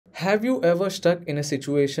Have you ever stuck in a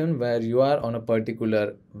situation where you are on a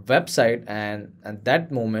particular website and at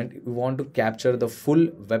that moment you want to capture the full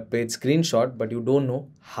web page screenshot but you don't know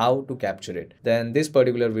how to capture it? Then this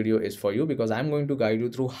particular video is for you because I'm going to guide you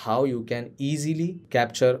through how you can easily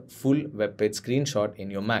capture full web page screenshot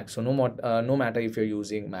in your Mac. So no matter if you're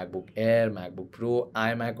using MacBook Air, MacBook Pro,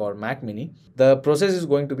 iMac or Mac Mini, the process is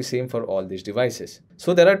going to be same for all these devices.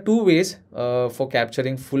 So there are two ways for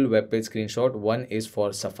capturing full web page screenshot. One is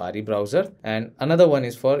for Safari browser and another one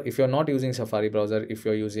is for if you're not using Safari browser, if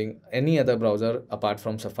you're using any other browser apart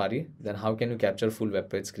from Safari, then how can you capture full web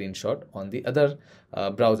page screenshot on the other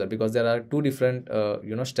browser? Because there are two different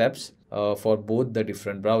steps for both the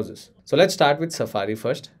different browsers. So let's start with Safari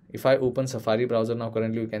first. If I open Safari browser now,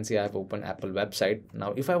 currently you can see I have opened Apple website.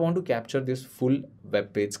 Now if I want to capture this full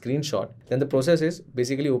web page screenshot, then the process is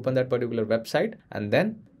basically open that particular website and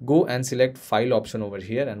then go and select file option over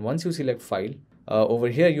here. And once you select file, over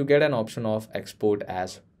here you get an option of export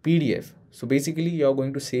as PDF. So basically you're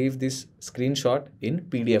going to save this screenshot in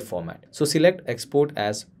PDF format. So select export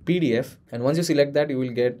as PDF, and once you select that, you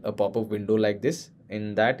will get a pop-up window like this.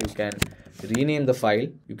 In that you can rename the file,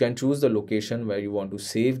 you can choose the location where you want to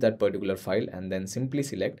save that particular file and then simply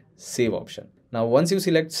select save option. Now once you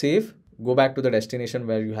select save, go back to the destination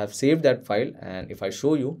where you have saved that file, and if I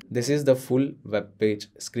show you, this is the full web page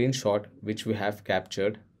screenshot which we have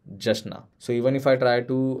captured just now. So even if I try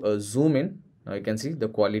to zoom in, now you can see the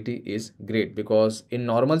quality is great, because in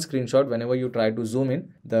normal screenshot, whenever you try to zoom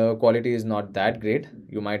in, the quality is not that great.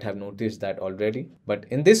 You might have noticed that already. But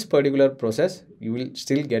in this particular process, you will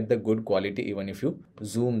still get the good quality even if you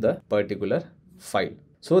zoom the particular file.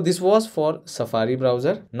 So this was for Safari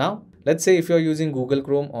browser. Now let's say if you're using Google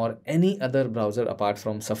Chrome or any other browser apart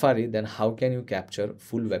from Safari, then how can you capture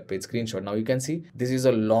full web page screenshot? Now you can see this is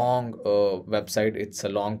a long website, it's a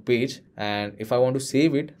long page, and if I want to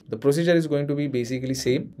save it, the procedure is going to be basically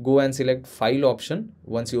same. Go and select file option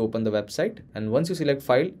once you open the website, and once you select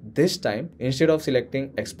file, this time instead of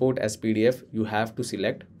selecting export as PDF, you have to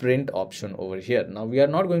select print option over here. Now we are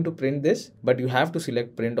not going to print this, but you have to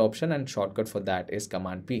select print option, and shortcut for that is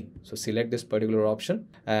Command P. So select this particular option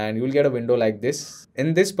and you will get a window like this.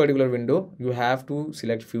 In this particular window, you have to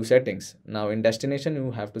select few settings. Now in destination,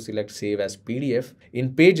 you have to select save as PDF.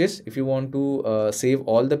 In pages, if you want to save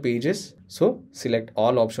all the pages, so select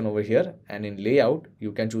all option over here, and in layout,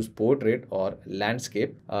 you can choose portrait or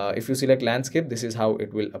landscape. If you select landscape, this is how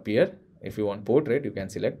it will appear. If you want portrait, you can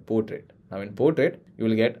select portrait. Now in portrait, you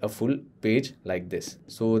will get a full page like this.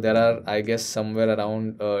 So there are, I guess, somewhere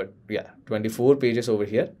around 24 pages over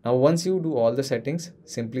here. Now once you do all the settings,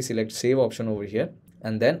 simply select save option over here,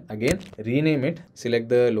 and then again rename it, select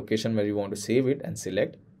the location where you want to save it and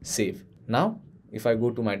select save. Now if I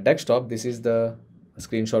go to my desktop, this is the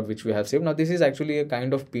screenshot which we have saved. Now this is actually a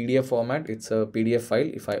kind of PDF format. It's a PDF file.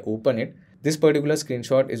 If I open it, this particular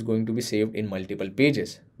screenshot is going to be saved in multiple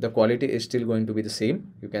pages. The quality is still going to be the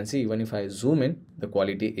same. You can see even if I zoom in, the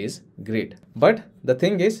quality is great. But the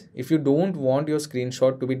thing is, if you don't want your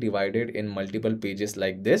screenshot to be divided in multiple pages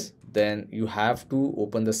like this, then you have to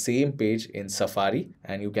open the same page in Safari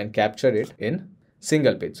and you can capture it in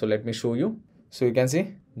single page. So let me show you. So you can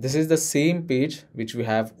see this is the same page which we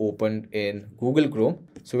have opened in Google Chrome.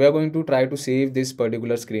 So we are going to try to save this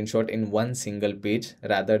particular screenshot in one single page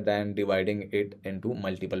rather than dividing it into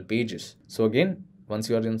multiple pages. So again, once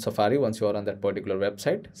you are in Safari, once you are on that particular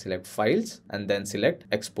website, select files and then select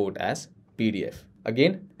export as PDF.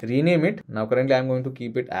 Again, rename it. Now currently I'm going to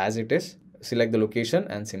keep it as it is. Select the location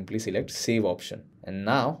and simply select save option. And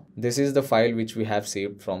now this is the file which we have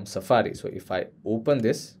saved from Safari. So if I open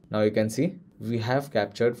this, now you can see we have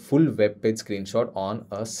captured full web page screenshot on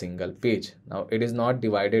a single page. Now it is not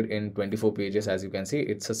divided in 24 pages, as you can see,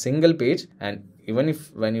 it's a single page, and even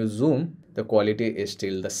if when you zoom, the quality is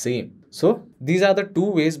still the same. So these are the two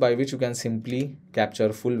ways by which you can simply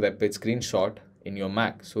capture full web page screenshot in your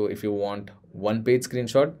Mac. So if you want one page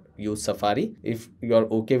screenshot, use Safari. If you're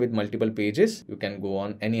okay with multiple pages, you can go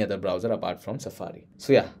on any other browser apart from Safari.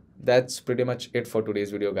 So yeah, that's pretty much it for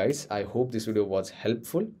today's video, guys. I hope this video was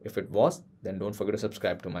helpful. If it was, then don't forget to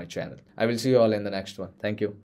subscribe to my channel. I will see you all in the next one. Thank you.